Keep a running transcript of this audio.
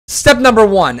Step number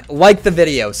 1, like the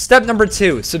video. Step number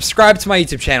 2, subscribe to my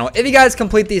YouTube channel. If you guys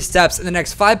complete these steps in the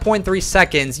next 5.3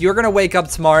 seconds, you're gonna wake up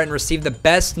tomorrow and receive the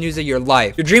best news of your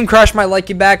life. Your dream crush might like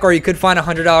you back, or you could find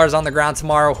 $100 on the ground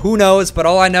tomorrow. Who knows? But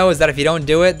all I know is that if you don't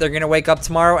do it, they're gonna wake up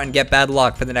tomorrow and get bad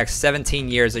luck for the next 17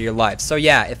 years of your life. So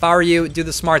yeah, if I were you, do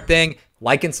the smart thing.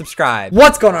 Like and subscribe.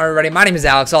 What's going on, everybody? My name is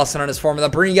Alex, also known as Formula,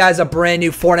 bringing you guys a brand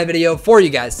new Fortnite video for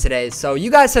you guys today. So you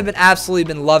guys have absolutely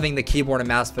been loving the keyboard and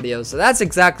mouse videos, so that's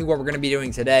exactly what we're going to be doing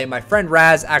today. My friend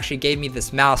Raz actually gave me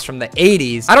this mouse from the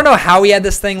 80s. I don't know how he had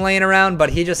this thing laying around,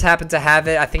 but he just happened to have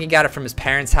it. I think he got it from his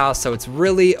parents' house, so it's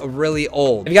really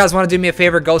old. If you guys want to do me a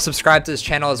favor, go subscribe to his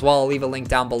channel as well. I'll leave a link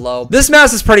down below. This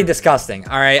mouse is pretty disgusting,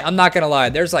 all right? I'm not going to lie.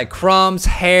 There's like crumbs,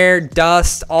 hair,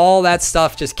 dust, all that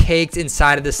stuff just caked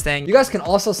inside of this thing. You guys can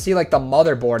also see like the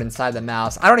motherboard inside the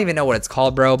mouse. I don't even know what it's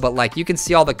called, bro, but like you can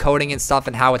see all the coating and stuff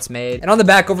and how it's made. And on the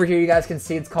back over here, you guys can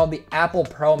see it's called the Apple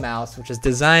Pro mouse, which is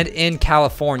designed in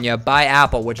California by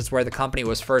Apple, which is where the company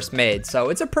was first made. So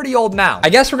it's a pretty old mouse. I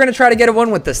guess we're gonna try to get a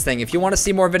win with this thing. If you want to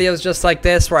see more videos just like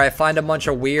this, where I find a bunch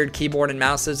of weird keyboard and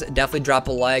mouses, definitely drop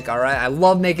a like. All right, I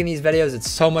love making these videos. It's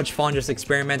so much fun just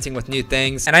experimenting with new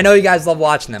things, and I know you guys love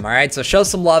watching them. All right, so show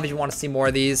some love if you want to see more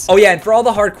of these. Oh yeah, and for all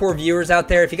the hardcore viewers out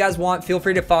there, if you guys want, feel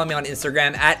free to follow me on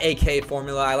Instagram at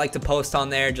AKFormula. I like to post on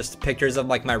there just pictures of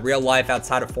like my real life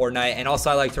outside of Fortnite, and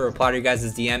also I like to reply to you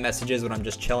guys' DM messages when I'm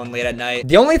just chilling late at night.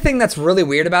 The only thing that's really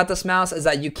weird about this mouse is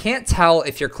that you can't tell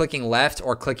if you're clicking left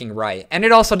or clicking right, and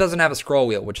it also doesn't have a scroll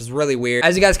wheel, which is really weird.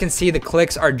 As you guys can see, the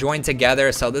clicks are joined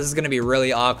together, so this is going to be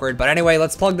really awkward. But anyway,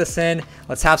 let's plug this in.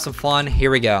 Let's have some fun.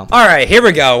 Here we go. All right, here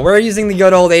we go. We're using the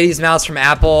good old 80s mouse from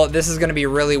Apple. This is going to be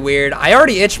really weird. I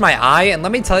already itched my eye, and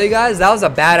let me tell you guys, that was a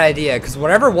bad idea, because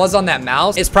whatever was on that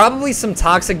mouse is probably some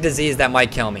toxic disease that might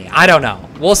kill me. I don't know.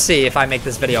 We'll see if I make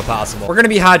this video possible. We're going to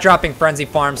be hot dropping Frenzy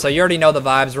Farm, so you already know the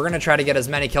vibes. We're going to try to get as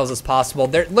many kills as possible.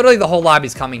 Literally the whole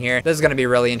lobby's coming here. This is going to be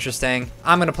really interesting.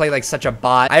 I'm going to play like such a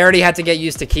bot. I already had to get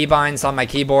used to keybinds on my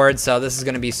keyboard, so this is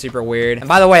going to be super weird. And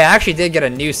by the way, I actually did get a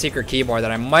new secret keyboard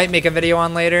that I might make a video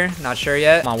on later. Not sure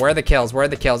yet. Come on, where are the kills? Where are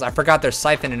the kills? I forgot there's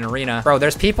Siphon in Arena. Bro,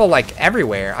 there's people like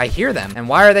everywhere. I hear them. And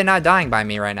why are they not dying by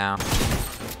me right now?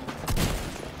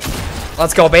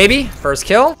 Let's go, baby. First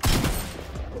kill.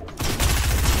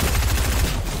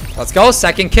 Let's go.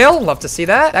 Second kill. Love to see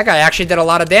that. That guy actually did a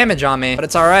lot of damage on me, but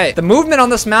it's all right. The movement on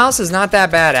this mouse is not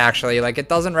that bad, actually. Like, it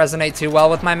doesn't resonate too well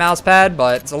with my mouse pad,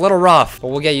 but it's a little rough, but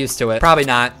we'll get used to it. Probably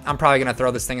not. I'm probably going to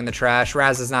throw this thing in the trash.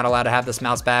 Raz is not allowed to have this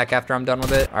mouse back after I'm done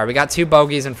with it. All right, we got 2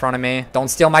 bogeys in front of me. Don't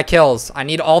steal my kills. I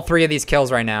need all 3 of these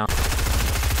kills right now.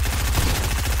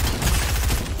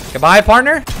 Goodbye,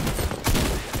 partner.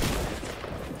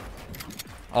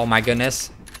 Oh my goodness.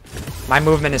 My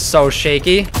movement is so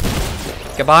shaky.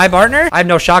 Goodbye, partner. I have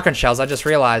no shotgun shells, I just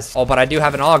realized. Oh, but I do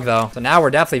have an AUG though. So now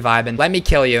we're definitely vibing. Let me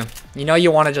kill you. You know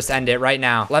you want to just end it right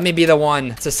now. Let me be the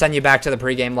one to send you back to the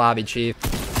pregame lobby, chief.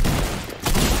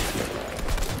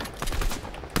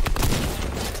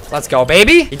 Let's go,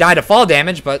 baby. He died of fall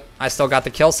damage, but I still got the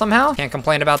kill somehow. Can't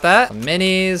complain about that. Some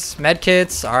minis, med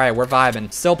kits. All right, we're vibing.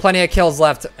 Still plenty of kills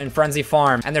left in Frenzy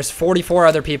Farm, and there's 44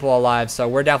 other people alive, so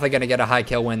we're definitely gonna get a high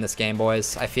kill win this game,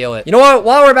 boys. I feel it. You know what?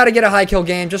 While we're about to get a high kill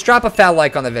game, just drop a fat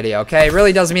like on the video, okay? It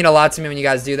really does mean a lot to me when you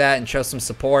guys do that and show some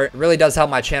support. It really does help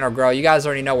my channel grow. You guys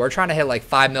already know we're trying to hit like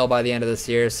 5 mil by the end of this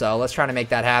year, so let's try to make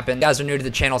that happen. If you guys are new to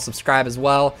the channel, subscribe as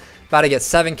well. About to get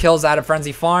 7 kills out of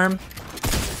Frenzy Farm.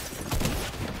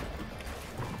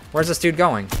 Where's this dude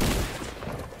going?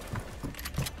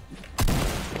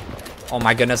 Oh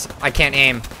my goodness. I can't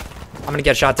aim. I'm gonna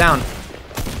get shot down.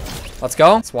 Let's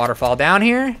go. Let's waterfall down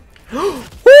here.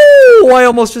 Woo! I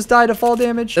almost just died of fall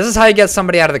damage. This is how you get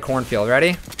somebody out of the cornfield.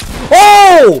 Ready?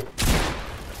 Oh!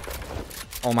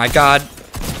 Oh my god.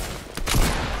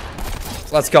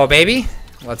 Let's go, baby.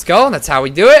 Let's go. That's how we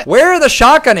do it. Where are the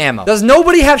shotgun ammo? Does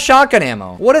nobody have shotgun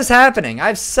ammo? What is happening? I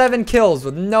have 7 kills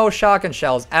with no shotgun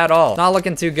shells at all. Not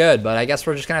looking too good, but I guess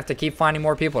we're just gonna have to keep finding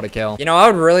more people to kill. You know, I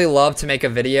would really love to make a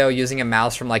video using a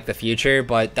mouse from like the future,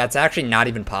 but that's actually not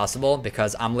even possible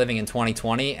because I'm living in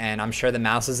 2020 and I'm sure the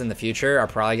mouses in the future are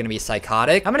probably gonna be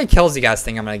psychotic. How many kills do you guys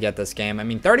think I'm gonna get this game? I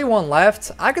mean, 31 left.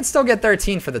 I could still get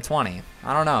 13 for the 20.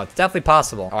 I don't know. It's definitely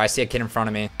possible. Oh, I see a kid in front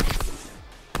of me.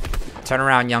 Turn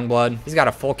around, young blood. He's got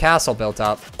a full castle built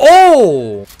up.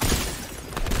 Oh!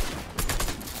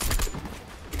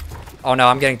 Oh no,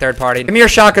 I'm getting third party. Give me your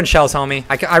shotgun shells, homie.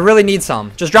 I really need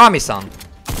some. Just drop me some.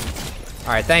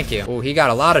 All right, thank you. Oh, he got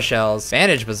a lot of shells.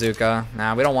 Bandage bazooka.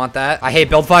 Nah, we don't want that. I hate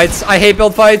build fights. I hate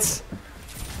build fights.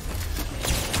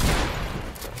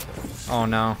 Oh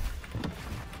no.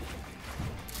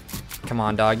 Come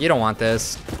on, dog. You don't want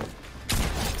this.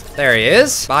 There he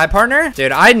is. Bye, partner.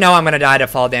 Dude, I know I'm gonna die to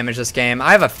fall damage this game.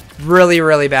 I have a really,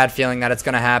 really bad feeling that it's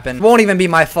gonna happen. It won't even be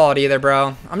my fault either,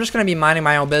 bro. I'm just gonna be minding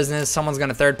my own business. Someone's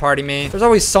gonna third party me. There's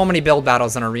always so many build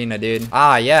battles in Arena, dude.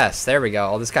 Ah, yes. There we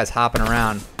go. Oh, this guy's hopping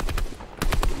around.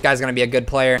 This guy's gonna be a good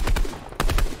player.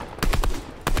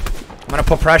 I'm gonna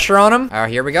put pressure on him. Oh,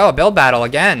 here we go. A build battle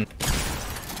again.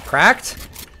 Cracked.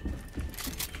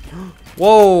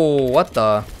 Whoa, what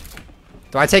the?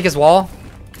 Do I take his wall?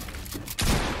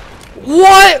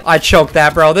 What? I choked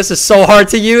that, bro. This is so hard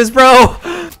to use, bro.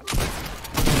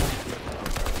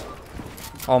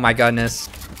 Oh my goodness.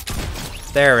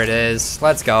 There it is.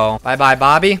 Let's go. Bye-bye,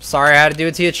 Bobby. Sorry I had to do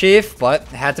it to you, Chief, but it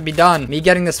had to be done. Me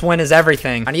getting this win is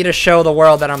everything. I need to show the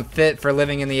world that I'm fit for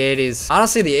living in the 80s.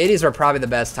 Honestly, the 80s were probably the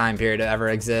best time period to ever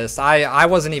exist. I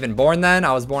wasn't even born then.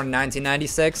 I was born in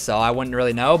 1996, so I wouldn't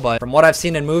really know, but from what I've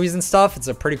seen in movies and stuff, it's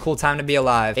a pretty cool time to be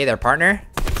alive. Hey there, partner.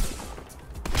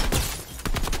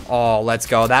 Oh, let's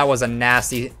go. That was a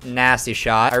nasty, nasty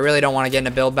shot. I really don't want to get in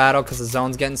a build battle because the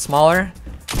zone's getting smaller.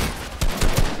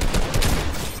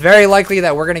 Very likely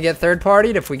that we're going to get third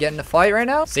partied if we get in a fight right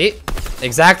now. See?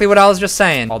 Exactly what I was just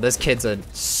saying. Oh, this kid's a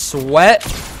sweat.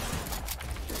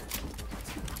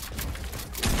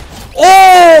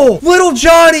 Oh, little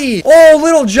Johnny. Oh,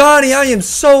 little Johnny. I am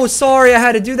so sorry I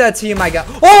had to do that to you, my guy.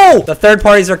 Oh, the third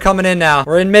parties are coming in now.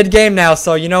 We're in mid game now,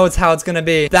 so you know it's how it's going to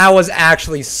be. That was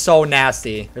actually so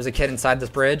nasty. There's a kid inside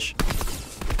this bridge.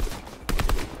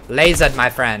 Lasered, my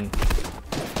friend.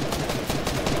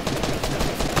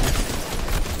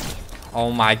 Oh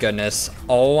my goodness.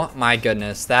 Oh my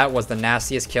goodness. That was the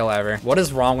nastiest kill ever. What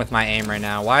is wrong with my aim right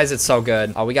now? Why is it so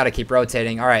good? Oh, we got to keep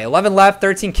rotating. All right, 11 left,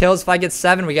 13 kills. If I get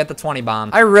 7, we get the 20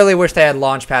 bomb. I really wish they had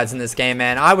launch pads in this game,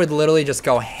 man. I would literally just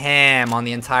go ham on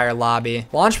the entire lobby.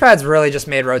 Launch pads really just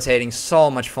made rotating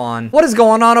so much fun. What is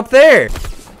going on up there?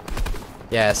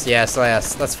 Yes, yes,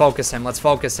 yes. Let's focus him. Let's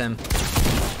focus him.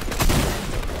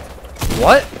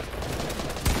 What?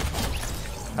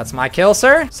 That's my kill,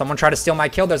 sir. Someone tried to steal my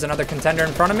kill. There's another contender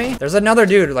in front of me. There's another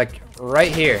dude, like,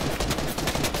 right here.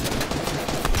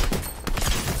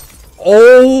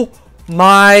 Oh,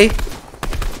 my.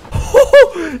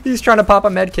 He's trying to pop a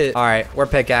med kit. All right, we're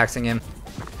pickaxing him.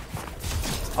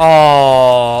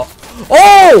 Oh.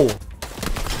 Oh!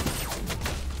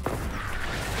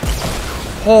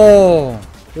 Oh.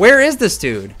 Where is this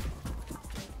dude?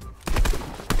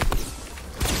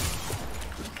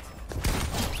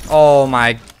 Oh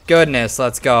my goodness,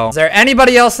 let's go. Is there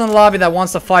anybody else in the lobby that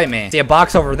wants to fight me? I see a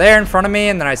box over there in front of me,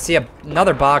 and then I see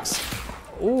another box.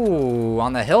 Ooh,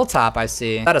 on the hilltop I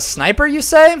see. Is that a sniper, you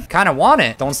say? Kind of want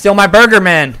it. Don't steal my burger,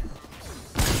 man.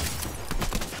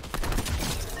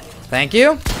 Thank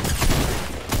you.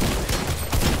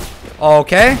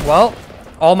 Okay, well,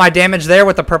 all my damage there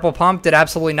with the purple pump did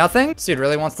absolutely nothing. This dude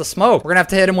really wants to smoke. We're gonna have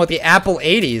to hit him with the Apple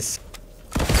 80s.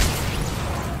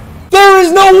 There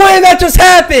is no way that just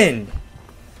happened!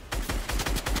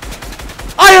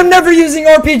 I am never using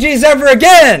RPGs ever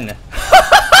again!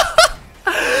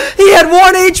 He had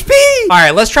 1 HP!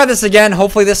 Alright, let's try this again.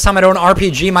 Hopefully this time I don't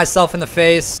RPG myself in the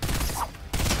face.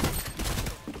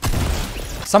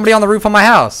 Somebody on the roof of my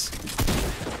house.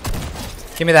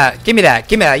 Give me that. Give me that.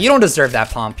 Give me that. You don't deserve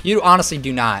that pump. You honestly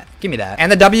do not. Give me that. And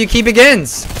the W key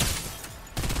begins.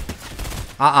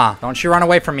 Don't you run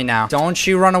away from me now. Don't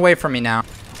you run away from me now.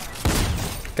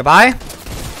 Goodbye.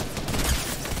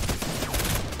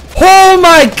 Oh,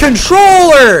 my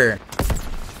controller!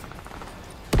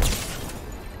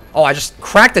 Oh, I just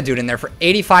cracked the dude in there for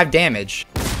 85 damage.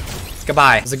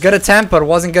 Goodbye. It was a good attempt, but it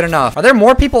wasn't good enough. Are there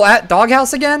more people at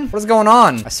Doghouse again? What is going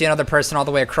on? I see another person all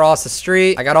the way across the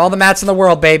street. I got all the mats in the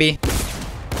world, baby.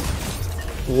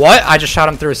 What? I just shot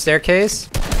him through a staircase.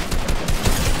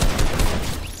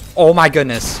 Oh my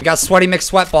goodness. We got sweaty mixed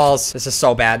sweat balls. This is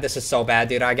so bad. This is so bad,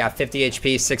 dude. I got 50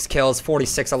 HP, 6 kills,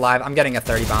 46 alive. I'm getting a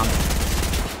 30 bomb.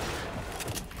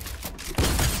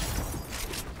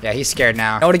 Yeah, he's scared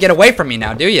now. Know to get away from me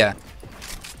now, do ya?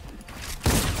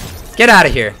 Get out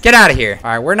of here. Get out of here. All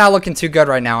right, we're not looking too good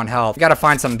right now in health. We got to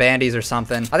find some bandies or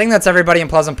something. I think that's everybody in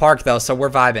Pleasant Park, though, so we're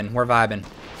vibing. We're vibing.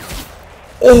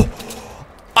 Oh!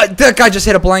 That guy just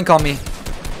hit a blank on me.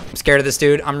 I'm scared of this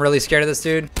dude. I'm really scared of this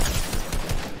dude.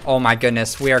 Oh my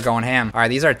goodness, we are going ham. All right,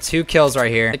 these are 2 kills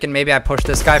right here. Thinking maybe I push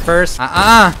this guy first.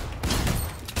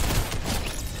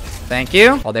 Thank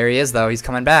you. Oh, there he is, though. He's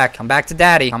coming back. Come back to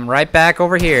daddy. I'm right back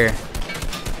over here.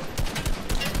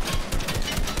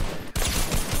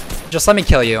 Just let me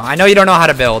kill you. I know you don't know how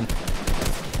to build.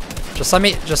 Just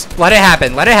let it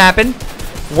happen. Let it happen.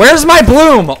 Where's my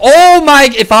bloom? Oh my,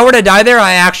 if I were to die there,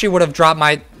 I actually would have dropped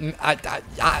my,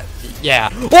 yeah.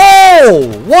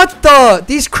 Oh, what the?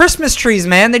 These Christmas trees,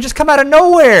 man, they just come out of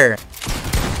nowhere.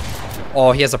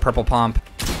 Oh, he has a purple pump.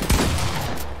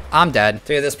 I'm dead.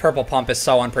 Dude, this purple pump is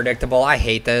so unpredictable. I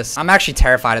hate this. I'm actually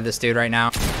terrified of this dude right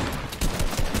now.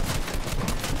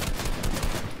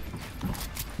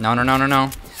 No, no, no, no,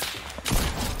 no.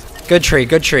 Good tree,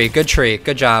 good tree, good tree.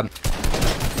 Good job.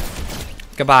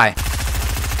 Goodbye.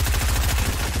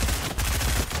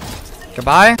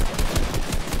 Goodbye.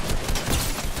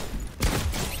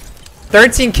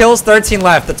 13 kills, 13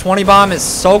 left. The 20 bomb is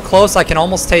so close, I can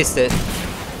almost taste it.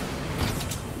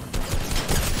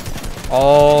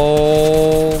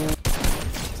 Oh.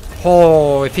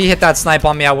 Oh, if he hit that snipe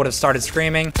on me, I would have started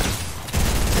screaming.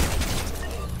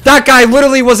 That guy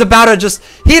literally was about to just,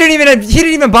 he didn't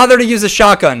even bother to use a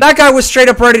shotgun. That guy was straight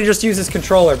up ready to just use his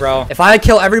controller, bro. If I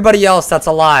kill everybody else that's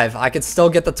alive, I could still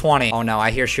get the 20. Oh no,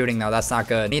 I hear shooting though. That's not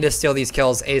good. I need to steal these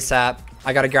kills ASAP.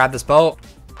 I gotta grab this boat.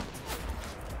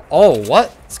 Oh,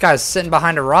 what? This guy's sitting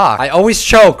behind a rock. I always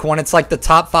choke when it's like the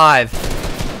top 5.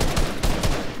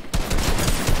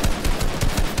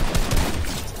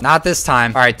 Not this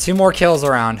time. All right, 2 more kills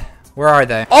around. Where are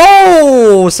they?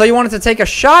 Oh, so you wanted to take a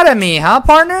shot at me, huh,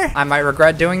 partner? I might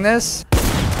regret doing this.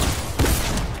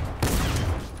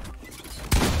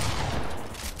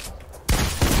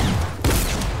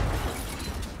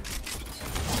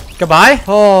 Goodbye.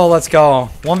 Oh, let's go.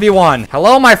 1v1.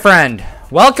 Hello, my friend.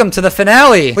 Welcome to the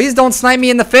finale. Please don't snipe me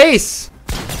in the face.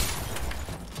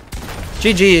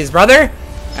 GG's, brother.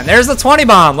 And there's the 20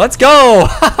 bomb. Let's go.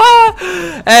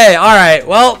 Hey, all right.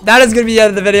 Well, that is going to be the end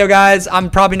of the video, guys. I'm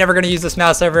probably never going to use this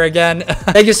mouse ever again.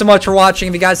 Thank you so much for watching.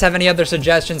 If you guys have any other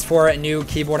suggestions for new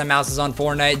keyboard and mouses on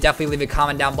Fortnite, definitely leave a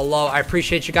comment down below. I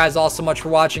appreciate you guys all so much for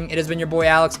watching. It has been your boy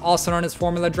Alex, also known as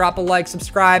Formula. Drop a like,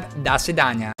 subscribe. Da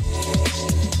svidaniya.